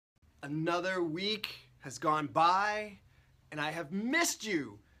Another week has gone by and I have missed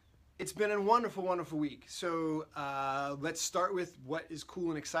you. It's been a wonderful, wonderful week. So let's start with what is cool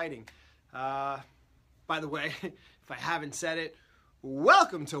and exciting. By the way, if I haven't said it,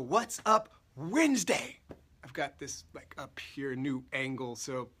 welcome to What's Up Wednesday. I've got this like up here new angle,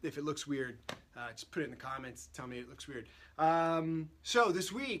 so if it looks weird, just put it in the comments, tell me it looks weird. So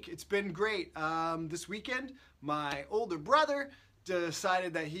this week, it's been great. This weekend, my older brother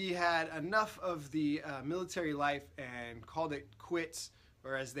decided that he had enough of the military life and called it quits,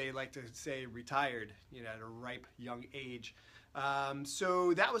 or as they like to say, retired, at a ripe young age.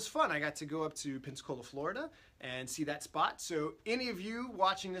 So that was fun. I got to go up to Pensacola, Florida and see that spot. So any of you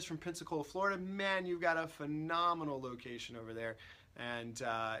watching this from Pensacola, Florida, man, you've got a phenomenal location over there. And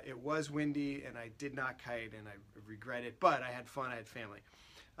it was windy and I did not kite and I regret it, but I had fun, I had family.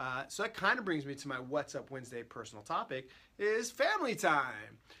 So that kind of brings me to my What's Up Wednesday personal topic is family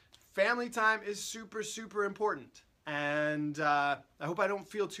time. Family time is super, super important. And I hope I don't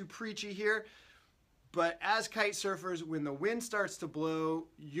feel too preachy here, but as kite surfers, when the wind starts to blow,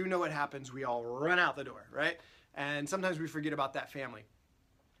 you know what happens. We all run out the door, right? And sometimes we forget about that family.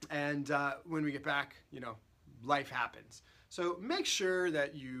 And when we get back, life happens. So make sure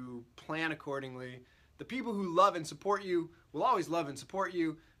that you plan accordingly. The people who love and support you will always love and support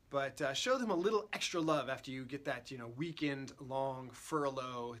you, but show them a little extra love after you get that weekend-long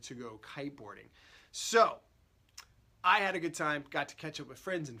furlough to go kiteboarding. So I had a good time, got to catch up with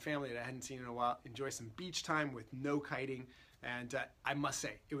friends and family that I hadn't seen in a while, enjoy some beach time with no kiting, and I must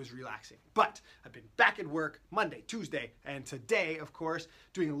say, it was relaxing. But I've been back at work Monday, Tuesday, and today, of course,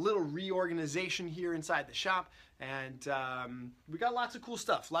 doing a little reorganization here inside the shop, and we got lots of cool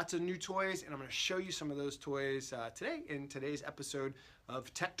stuff, lots of new toys, and I'm going to show you some of those toys today in today's episode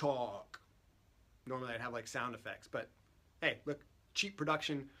of Tech Talk. Normally I'd have like sound effects, but hey, look, cheap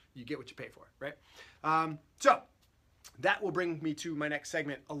production, you get what you pay for, right? So that will bring me to my next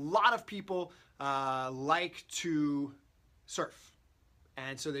segment. A lot of people like to surf,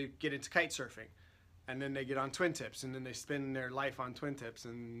 and so they get into kite surfing, and then they get on twin tips, and then they spend their life on twin tips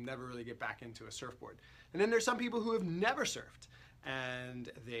and never really get back into a surfboard. And then there's some people who have never surfed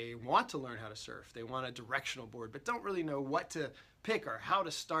and they want to learn how to surf. They want a directional board but don't really know what to pick or how to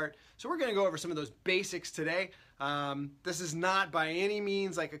start. So we're going to go over some of those basics today. This is not by any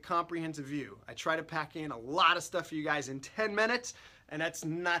means like a comprehensive view. I try to pack in a lot of stuff for you guys in 10 minutes, and that's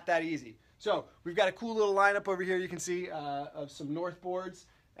not that easy. So we've got a cool little lineup over here you can see of some North boards,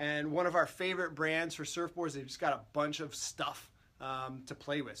 and one of our favorite brands for surfboards. They've just got a bunch of stuff to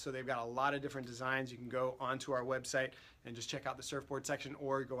play with. So they've got a lot of different designs. You can go onto our website and just check out the surfboard section,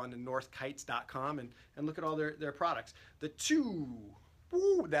 or go on to northkites.com and look at all their products. The two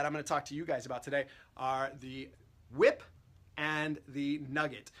that I'm going to talk to you guys about today are the Whip and the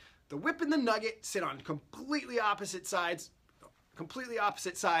Nuggett. The Whip and the Nuggett sit on completely opposite sides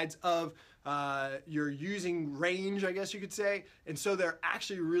of your using range, I guess you could say. And so they're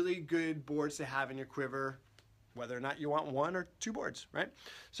actually really good boards to have in your quiver, whether or not you want one or two boards, right?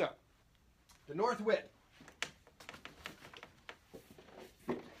 So the North Whip.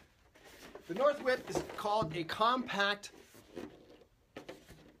 The North Whip is called a compact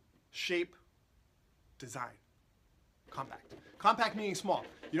shape design. Compact. Compact meaning small.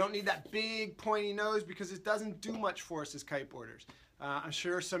 You don't need that big pointy nose because it doesn't do much for us as kiteboarders. I'm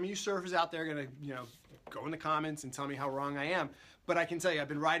sure some of you surfers out there are going to, go in the comments and tell me how wrong I am. But I can tell you, I've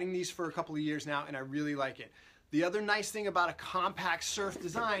been riding these for a couple of years now, and I really like it. The other nice thing about a compact surf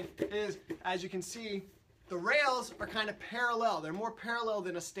design is, as you can see, the rails are kind of parallel. They're more parallel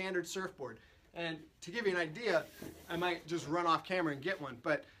than a standard surfboard. And to give you an idea, I might just run off camera and get one.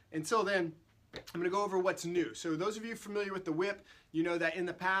 But until then, I'm going to go over what's new. So those of you familiar with the Whip, you know that in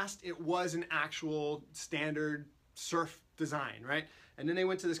the past it was an actual standard surf design, right? And then they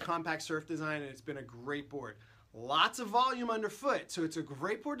went to this compact surf design, and it's been a great board. Lots of volume underfoot, so it's a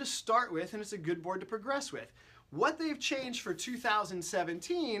great board to start with, and it's a good board to progress with. What they've changed for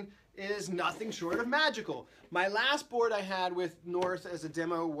 2017 is nothing short of magical. My last board I had with North as a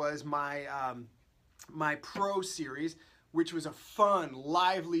demo was my my Pro series, which was a fun,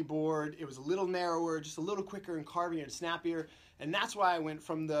 lively board. It was a little narrower, just a little quicker and carvier and snappier, and that's why I went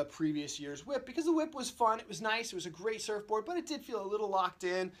from the previous year's Whip, because the Whip was fun, it was nice, it was a great surfboard, but it did feel a little locked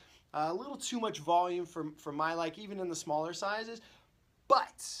in, a little too much volume for my like, even in the smaller sizes.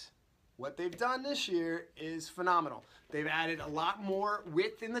 But what they've done this year is phenomenal. They've added a lot more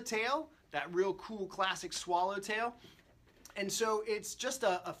width in the tail, that real cool classic swallowtail. And so it's just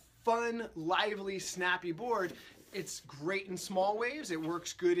a fun, lively, snappy board. It's great in small waves. It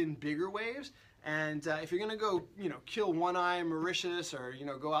works good in bigger waves. And if you're gonna go, kill one-eye Mauritius, or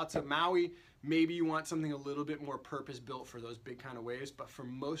go out to Maui, maybe you want something a little bit more purpose-built for those big kind of waves. But for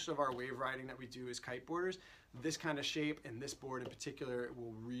most of our wave riding that we do as kiteboarders, this kind of shape and this board in particular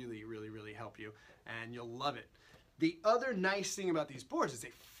will really, really, really help you, and you'll love it. The other nice thing about these boards is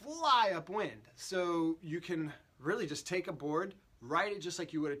they fly upwind, so you can really just take a board, ride it just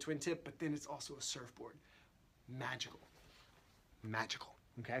like you would a twin tip, but then it's also a surfboard. Magical. Magical,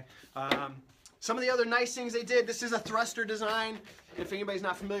 okay? Some of the other nice things they did, this is a thruster design. If anybody's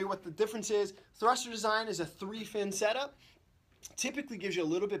not familiar what the difference is, thruster design is a 3-fin setup. Typically gives you a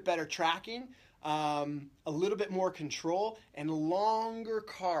little bit better tracking, a little bit more control, and longer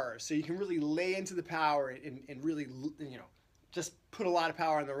cars. So you can really lay into the power and really, just put a lot of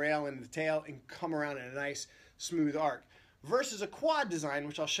power on the rail and the tail and come around in a nice smooth arc. Versus a quad design,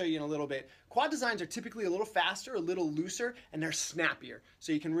 which I'll show you in a little bit. Quad designs are typically a little faster, a little looser, and they're snappier.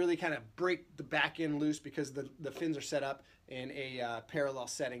 So you can really kind of break the back end loose because the fins are set up in a parallel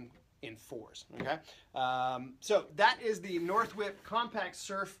setting in 4s, okay? So that is the North Whip Compact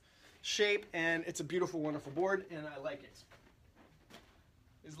Surf shape, and it's a beautiful, wonderful board, and I like it.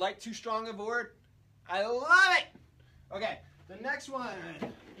 Is light too strong a board? I love it! Okay, the next one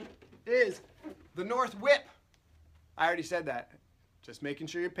is the North Whip. I already said that. Just making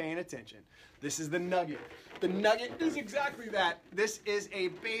sure you're paying attention. This is the Nuggett. The Nuggett is exactly that. This is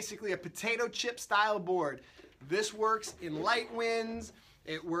basically a potato chip style board. This works in light winds.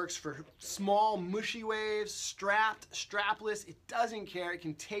 It works for small, mushy waves, strapped, strapless. It doesn't care. It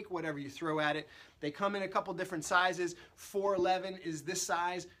can take whatever you throw at it. They come in a couple different sizes. 411 is this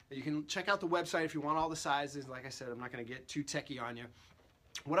size. You can check out the website if you want all the sizes. Like I said, I'm not going to get too techie on you.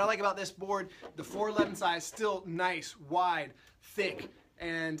 What I like about this board, the 411 size, still nice, wide, thick,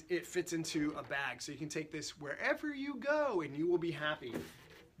 and it fits into a bag. So you can take this wherever you go and you will be happy.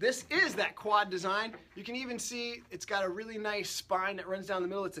 This is that quad design. You can even see it's got a really nice spine that runs down the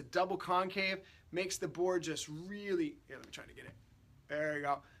middle. It's a double concave, makes the board just really, here, let me try to get it. There you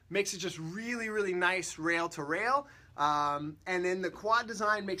go. Makes it just really, really nice rail to rail. And then the quad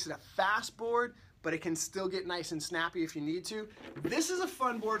design makes it a fast board, but it can still get nice and snappy if you need to. This is a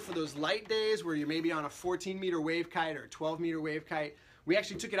fun board for those light days where you're maybe on a 14-meter wave kite or a 12-meter wave kite. We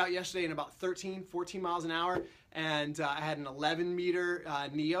actually took it out yesterday in about 13, 14 miles an hour, and I had an 11-meter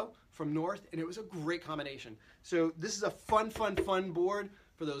Neo from North, and it was a great combination. So this is a fun, fun, fun board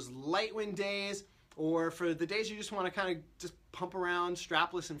for those light wind days, or for the days you just want to kind of just pump around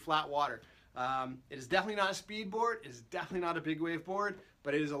strapless and flat water. It is definitely not a speed board. It is definitely not a big wave board,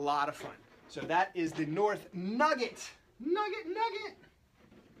 but it is a lot of fun. So that is the North Nuggett. Nuggett.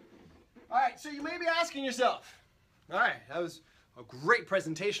 All right, so you may be asking yourself, all right, that was a great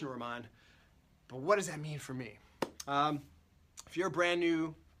presentation, Ramon, but what does that mean for me? If you're a brand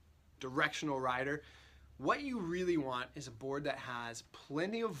new directional rider, what you really want is a board that has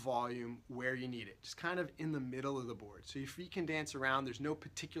plenty of volume where you need it, just kind of in the middle of the board. So your feet can dance around. There's no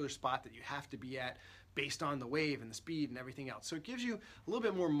particular spot that you have to be at based on the wave and the speed and everything else. So it gives you a little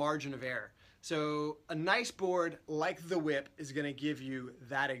bit more margin of error. So a nice board like the Whip is going to give you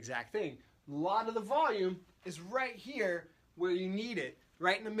that exact thing. A lot of the volume is right here where you need it,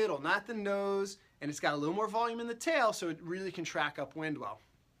 right in the middle, not the nose, and it's got a little more volume in the tail, so it really can track upwind well.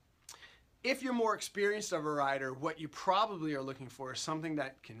 If you're more experienced of a rider, what you probably are looking for is something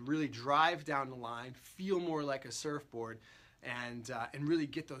that can really drive down the line, feel more like a surfboard, and really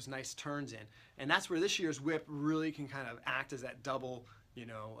get those nice turns in. And that's where this year's Whip really can kind of act as that double,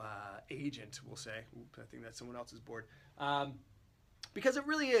 agent, we'll say. Oop, I think that's someone else's board. Because it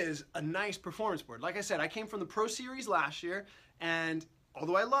really is a nice performance board. Like I said, I came from the Pro Series last year, and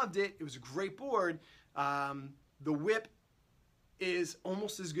although I loved it, it was a great board, the Whip is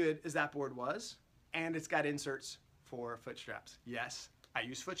almost as good as that board was, and it's got inserts for foot straps. Yes, I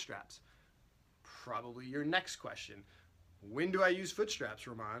use foot straps. Probably your next question. When do I use foot straps,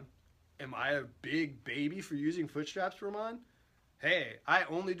 Ramon? Am I a big baby for using foot straps, Ramon? Hey, I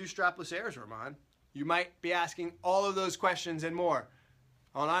only do strapless airs, Ramon. You might be asking all of those questions and more.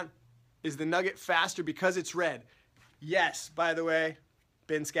 Hold on. Is the Nuggett faster because it's red? Yes, by the way,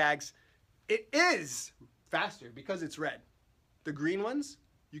 Ben Skaggs, it is faster because it's red. The green ones,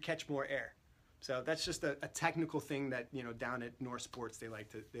 you catch more air. So that's just a technical thing that, down at North Sports they like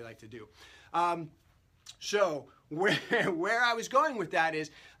to do. So where I was going with that is,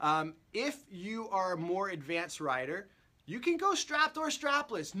 if you are a more advanced rider, you can go strapped or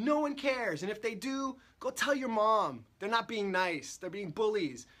strapless. No one cares. And if they do, go tell your mom. They're not being nice. They're being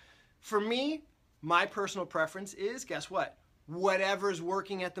bullies. For me, my personal preference is, guess what? whatever's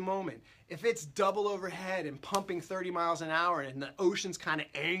working at the moment. If it's double overhead and pumping 30 miles an hour and the ocean's kind of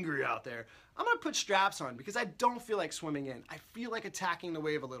angry out there, I'm gonna put straps on because I don't feel like swimming in. I feel like attacking the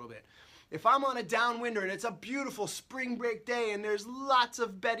wave a little bit. If I'm on a downwinder and it's a beautiful spring break day and there's lots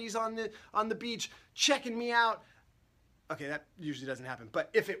of betties on the beach checking me out, okay, that usually doesn't happen, but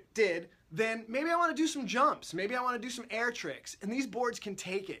if it did, then maybe I wanna do some jumps. Maybe I wanna do some air tricks, and these boards can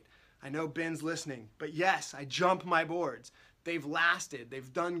take it. I know Ben's listening, but yes, I jump my boards. They've lasted,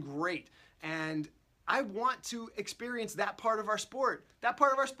 they've done great, and I want to experience that part of our sport. That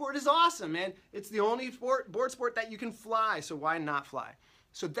part of our sport is awesome, man. It's the only board sport that you can fly, so why not fly?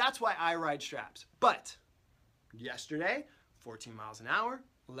 So that's why I ride straps. But yesterday, 14 miles an hour,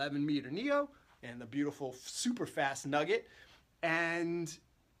 11-meter Neo, and the beautiful super fast Nuggett, and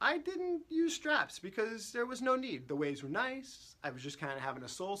I didn't use straps because there was no need. The waves were nice. I was just kind of having a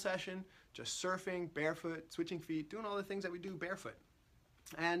soul session, just surfing, barefoot, switching feet, doing all the things that we do barefoot.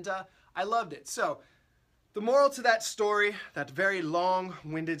 And I loved it. So the moral to that story, that very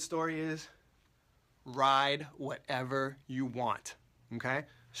long-winded story is ride whatever you want, okay?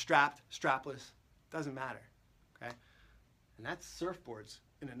 Strapped, strapless, doesn't matter, okay? And that's surfboards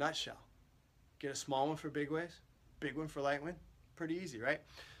in a nutshell. Get a small one for big waves, big one for light wind. Pretty easy, right?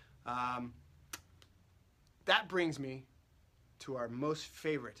 That brings me to our most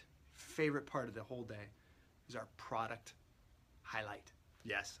favorite part of the whole day, is our product highlight.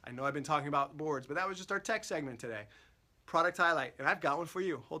 Yes, I know I've been talking about boards, but that was just our tech segment today. Product highlight, and I've got one for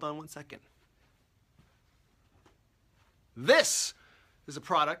you. Hold on one second. This is a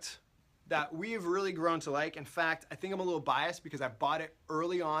product that we've really grown to like. In fact, I think I'm a little biased because I bought it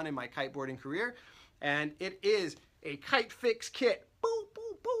early on in my kiteboarding career, and it is a Kite Fix kit. Boo,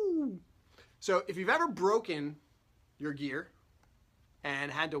 boo, boo. So if you've ever broken your gear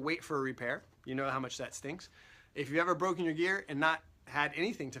and had to wait for a repair, you know how much that stinks. If you've ever broken your gear and not had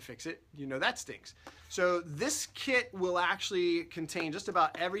anything to fix it, you know that stinks. So this kit will actually contain just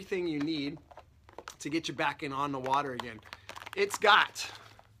about everything you need to get you back in on the water again. It's got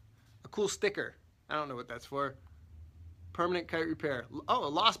a cool sticker. I don't know what that's for. Permanent kite repair. Oh, a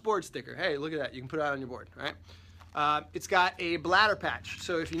lost board sticker. Hey, look at that. You can put it out on your board, right? It's got a bladder patch.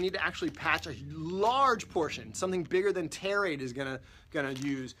 So if you need to actually patch a large portion, something bigger than Terrade is gonna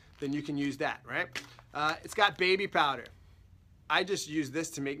use, then you can use that, right? It's got baby powder. I just use this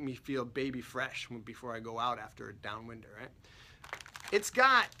to make me feel baby fresh before I go out after a downwinder, right? It's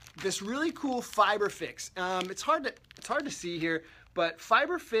got this really cool fiber fix. It's hard to see here, but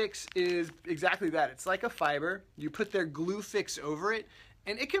fiber fix is exactly that. It's like a fiber. You put their glue fix over it,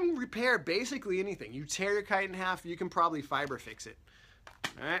 and it can repair basically anything. You tear your kite in half, you can probably fiber fix it.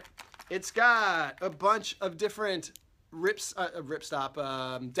 All right. It's got a bunch of different Dacron.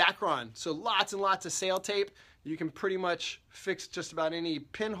 So lots and lots of sail tape. You can pretty much fix just about any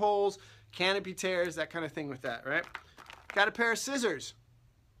pinholes, canopy tears, that kind of thing with that, right? Got a pair of scissors.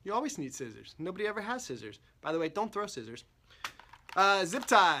 You always need scissors. Nobody ever has scissors. By the way, don't throw scissors. Zip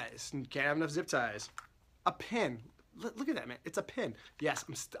ties. Can't have enough zip ties. A pin. Look at that, man. It's a pin. Yes,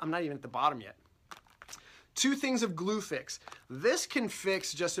 I'm not even at the bottom yet. 2 things of glue fix. This can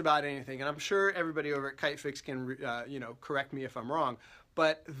fix just about anything, and I'm sure everybody over at Kite Fix can correct me if I'm wrong,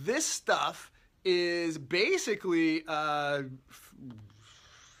 but this stuff is basically I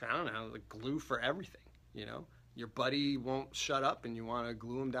don't know, like glue for everything. You know, your buddy won't shut up and you want to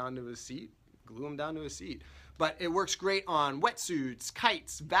glue him down to his seat, glue him down to his seat. But it works great on wetsuits,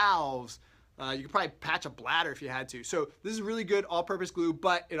 kites, valves. You could probably patch a bladder if you had to. So this is really good all-purpose glue,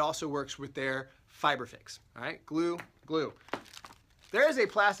 but it also works with their fiber fix. All right, glue, glue. There is a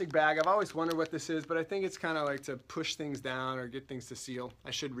plastic bag. I've always wondered what this is, but I think it's kind of like to push things down or get things to seal.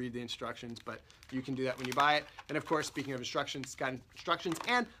 I should read the instructions, but you can do that when you buy it. And of course, speaking of instructions, it's got instructions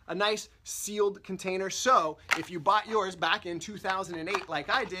and a nice sealed container. So if you bought yours back in 2008 like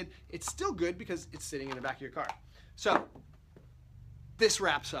I did, it's still good because it's sitting in the back of your car. So this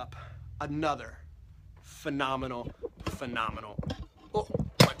wraps up another phenomenal. Oh,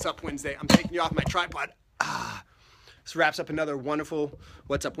 What's Up Wednesday. I'm taking you off my tripod. This wraps up another wonderful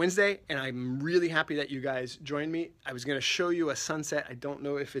What's Up Wednesday, and I'm really happy that you guys joined me. I was going to show you a sunset. I don't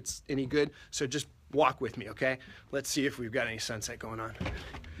know if it's any good, so just walk with me, okay? Let's see if we've got any sunset going on.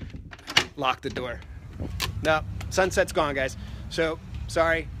 Lock the door. No, sunset's gone, guys. So,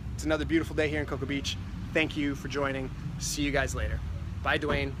 sorry. It's another beautiful day here in Cocoa Beach. Thank you for joining. See you guys later. Bye,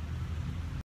 Dwayne.